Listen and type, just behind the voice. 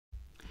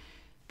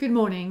Good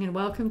morning and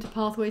welcome to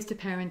Pathways to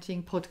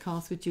Parenting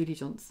podcast with Julie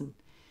Johnson.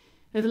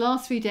 Over the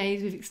last 3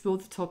 days we've explored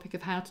the topic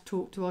of how to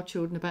talk to our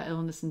children about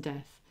illness and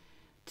death.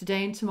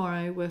 Today and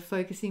tomorrow we're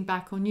focusing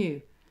back on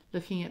you,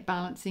 looking at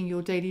balancing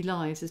your daily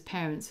lives as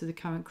parents through the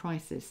current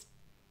crisis.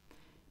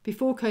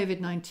 Before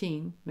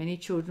COVID-19, many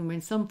children were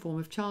in some form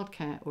of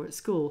childcare or at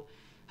school,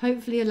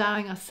 hopefully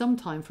allowing us some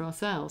time for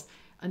ourselves,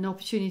 an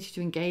opportunity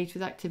to engage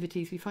with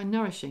activities we find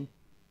nourishing.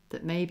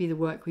 That may be the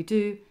work we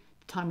do,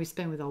 the time we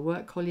spend with our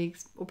work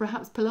colleagues, or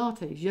perhaps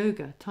Pilates,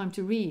 yoga, time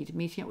to read,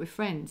 meeting up with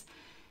friends.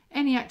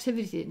 Any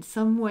activity that in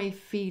some way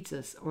feeds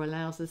us or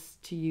allows us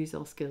to use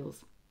our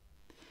skills.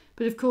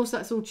 But of course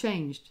that's all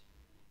changed.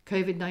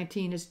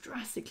 COVID-19 has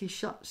drastically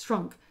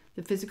shrunk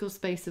the physical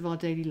space of our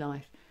daily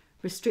life,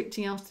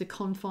 restricting us to the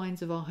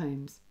confines of our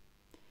homes.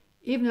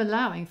 Even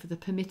allowing for the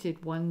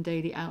permitted one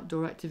daily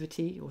outdoor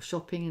activity or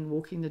shopping and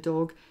walking the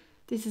dog,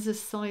 this is a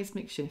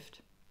seismic shift.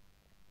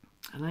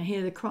 And I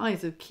hear the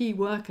cries of key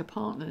worker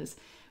partners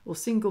or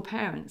single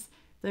parents,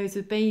 those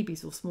with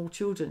babies or small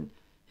children,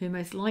 who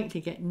most likely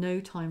get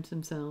no time to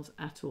themselves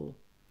at all.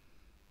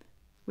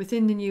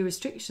 Within the new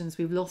restrictions,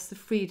 we've lost the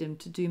freedom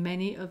to do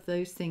many of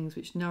those things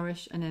which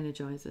nourish and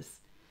energise us.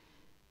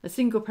 A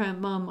single parent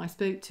mum I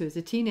spoke to as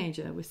a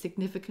teenager with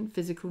significant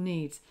physical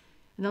needs,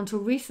 and until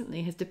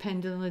recently has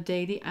depended on a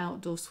daily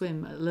outdoor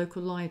swim at a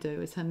local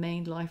Lido as her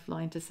main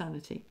lifeline to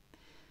sanity.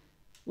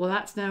 Well,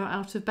 that's now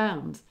out of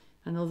bounds.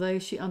 And although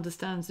she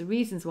understands the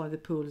reasons why the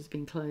pool has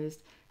been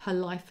closed, her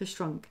life has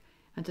shrunk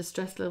and her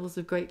stress levels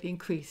have greatly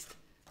increased.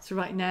 So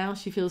right now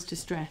she feels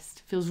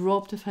distressed, feels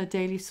robbed of her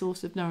daily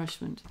source of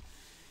nourishment.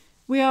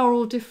 We are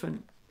all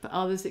different. For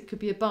others it could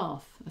be a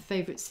bath, a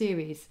favourite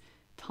series,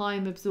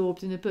 time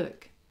absorbed in a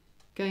book,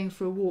 going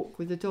for a walk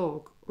with a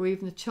dog, or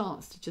even the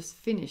chance to just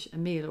finish a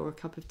meal or a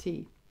cup of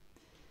tea.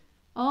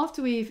 As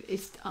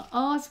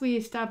we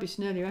established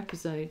in earlier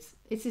episodes,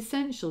 it's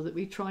essential that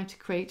we try to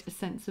create a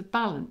sense of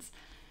balance,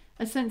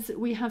 a sense that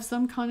we have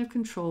some kind of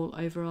control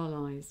over our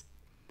lives.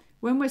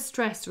 When we're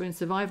stressed or in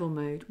survival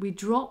mode, we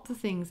drop the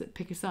things that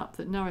pick us up,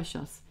 that nourish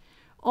us,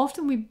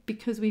 often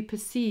because we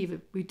perceive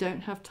that we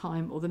don't have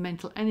time or the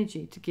mental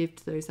energy to give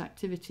to those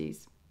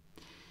activities.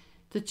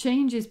 The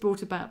changes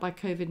brought about by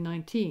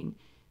COVID-19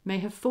 may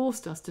have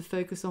forced us to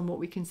focus on what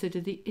we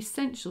consider the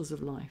essentials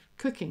of life: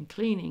 cooking,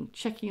 cleaning,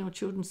 checking our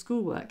children's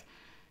schoolwork,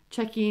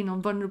 checking in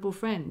on vulnerable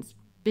friends,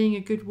 being a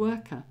good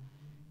worker,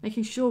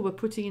 making sure we're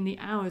putting in the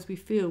hours we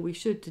feel we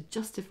should to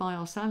justify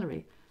our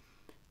salary,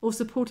 or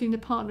supporting the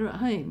partner at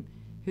home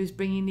who's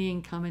bringing the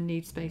income and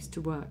needs space to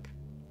work.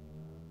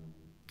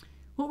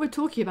 What we're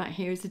talking about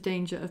here is the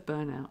danger of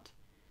burnout.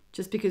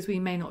 Just because we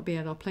may not be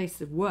at our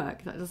place of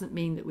work, that doesn't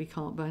mean that we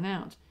can't burn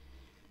out.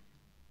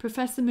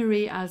 Professor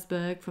Marie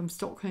Asberg from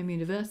Stockholm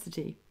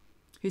University,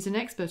 who's an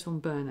expert on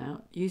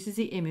burnout, uses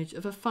the image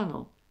of a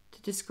funnel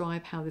to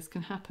describe how this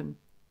can happen.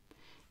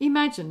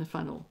 Imagine a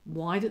funnel,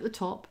 wide at the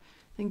top,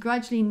 then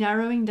gradually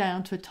narrowing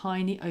down to a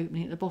tiny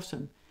opening at the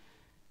bottom.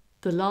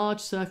 The large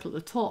circle at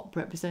the top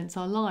represents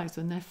our lives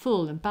when they're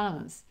full and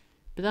balanced,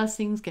 but as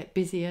things get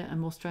busier and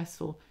more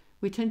stressful,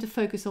 we tend to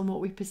focus on what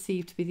we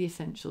perceive to be the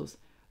essentials,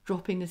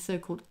 dropping the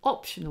so-called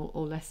optional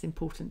or less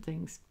important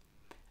things.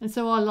 And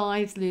so our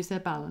lives lose their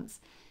balance,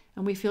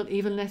 and we feel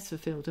even less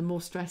fulfilled and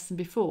more stressed than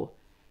before.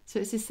 So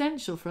it's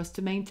essential for us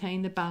to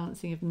maintain the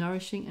balancing of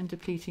nourishing and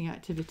depleting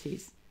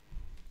activities.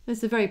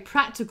 There's a very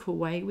practical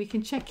way we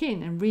can check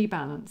in and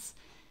rebalance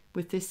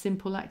with this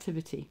simple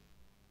activity.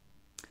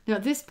 Now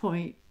at this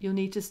point you'll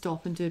need to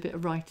stop and do a bit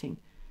of writing,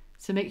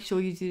 so make sure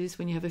you do this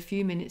when you have a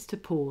few minutes to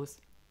pause.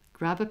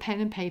 Grab a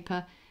pen and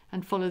paper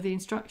and follow the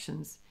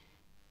instructions,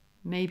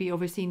 maybe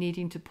obviously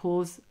needing to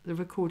pause the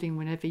recording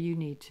whenever you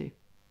need to.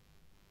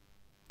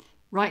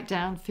 Write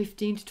down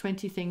 15 to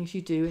 20 things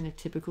you do in a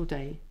typical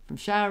day, from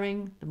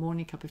showering, the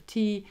morning cup of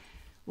tea,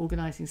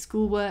 organising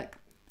schoolwork,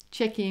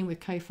 checking in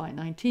with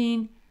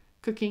COFIGHT-19,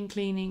 cooking,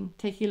 cleaning,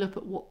 taking a look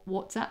at what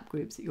WhatsApp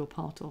groups that you're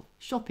part of,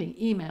 shopping,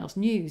 emails,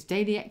 news,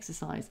 daily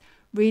exercise,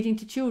 reading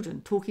to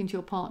children, talking to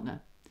your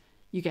partner.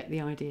 You get the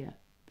idea.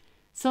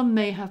 Some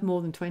may have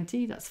more than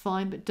 20, that's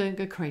fine, but don't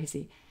go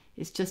crazy.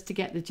 It's just to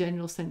get the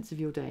general sense of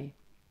your day.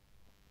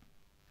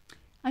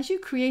 As you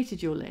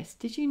created your list,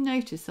 did you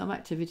notice some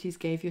activities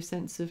gave you a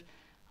sense of,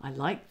 I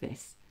like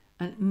this,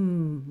 an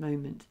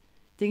moment,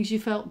 things you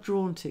felt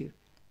drawn to,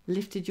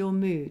 lifted your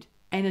mood,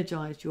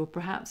 energised you, or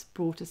perhaps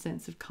brought a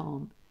sense of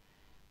calm?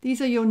 These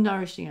are your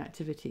nourishing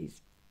activities.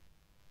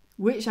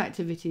 Which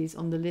activities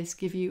on the list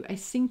give you a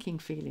sinking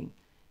feeling,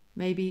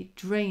 maybe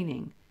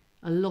draining,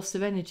 a loss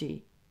of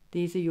energy?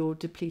 These are your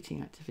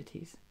depleting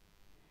activities.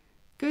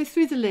 Go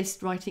through the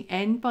list writing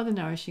N by the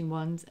nourishing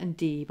ones and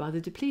D by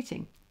the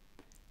depleting.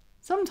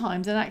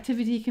 Sometimes an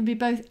activity can be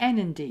both N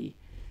and D.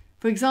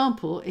 For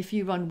example, if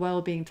you run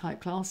well-being type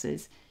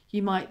classes,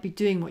 you might be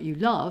doing what you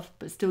love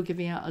but still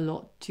giving out a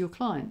lot to your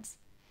clients.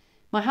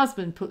 My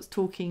husband puts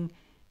talking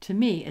to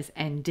me as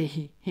ND.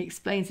 He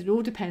explains it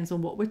all depends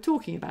on what we're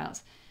talking about.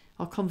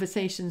 Our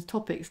conversation's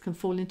topics can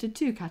fall into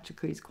two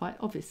categories quite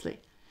obviously.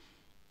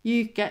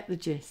 You get the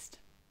gist.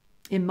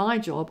 In my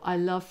job, I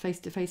love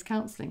face-to-face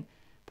counselling,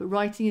 but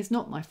writing is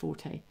not my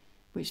forte,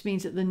 which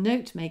means that the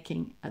note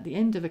making at the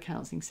end of a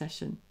counselling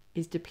session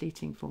is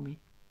depleting for me.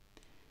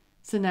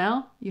 So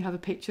now you have a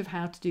picture of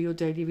how to do your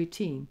daily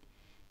routine,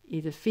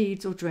 either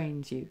feeds or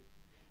drains you.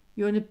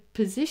 You're in a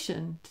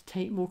position to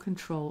take more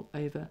control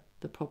over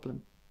the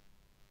problem.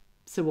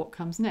 So what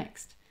comes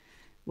next?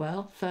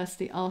 Well,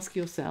 firstly, ask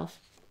yourself,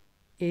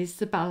 is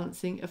the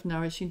balancing of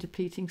nourishing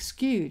depleting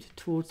skewed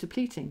towards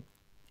depleting?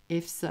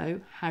 If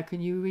so, how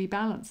can you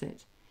rebalance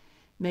it?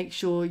 Make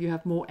sure you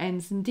have more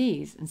N's and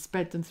D's and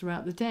spread them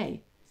throughout the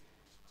day.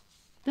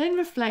 Then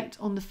reflect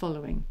on the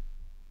following.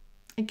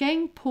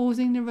 Again,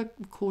 pausing the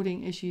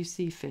recording as you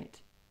see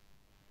fit.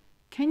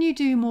 Can you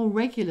do more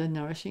regular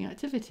nourishing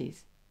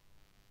activities?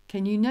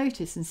 Can you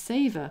notice and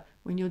savour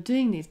when you're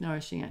doing these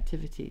nourishing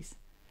activities?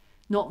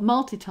 Not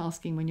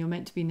multitasking when you're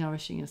meant to be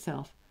nourishing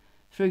yourself.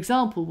 For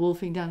example,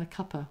 wolfing down a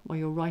cuppa while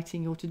you're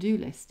writing your to-do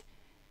list.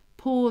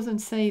 Pause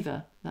and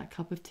savour that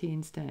cup of tea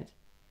instead.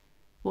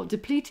 What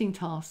depleting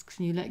tasks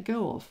can you let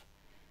go of?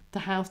 The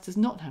house does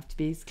not have to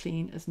be as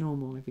clean as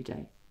normal every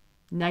day.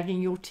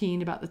 Nagging your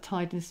teen about the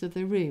tidiness of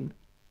their room.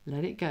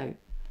 Let it go.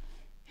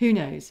 Who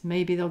knows,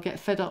 maybe they'll get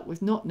fed up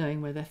with not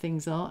knowing where their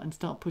things are and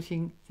start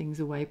putting things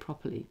away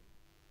properly.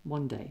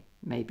 One day,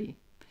 maybe.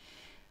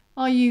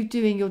 Are you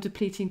doing your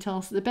depleting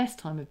tasks at the best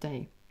time of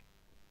day?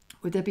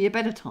 Would there be a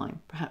better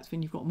time, perhaps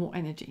when you've got more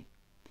energy?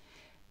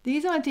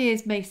 These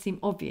ideas may seem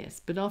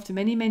obvious, but after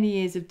many, many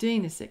years of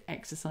doing this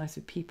exercise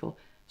with people,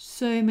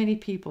 so many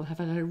people have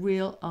had a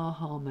real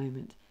aha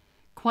moment,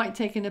 quite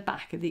taken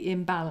aback at the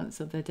imbalance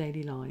of their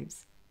daily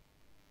lives.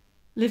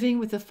 Living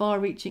with the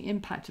far-reaching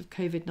impact of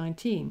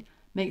COVID-19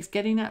 makes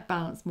getting that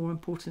balance more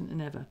important than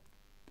ever,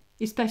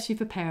 especially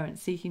for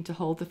parents seeking to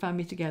hold the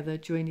family together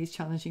during these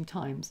challenging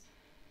times.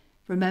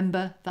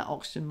 Remember that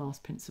oxygen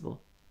mask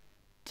principle.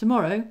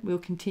 Tomorrow we'll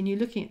continue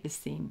looking at this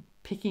theme,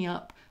 picking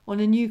up on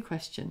a new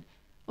question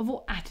of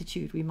what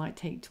attitude we might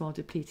take to our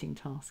depleting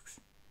tasks.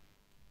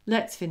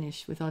 Let's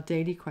finish with our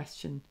daily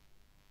question.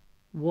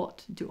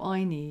 What do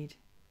I need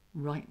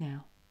right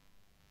now?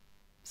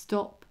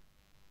 Stop,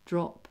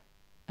 drop,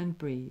 and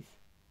breathe.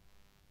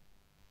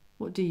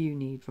 What do you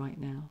need right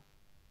now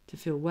to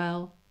feel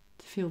well,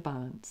 to feel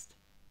balanced?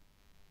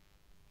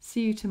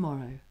 See you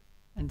tomorrow,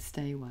 and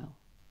stay well.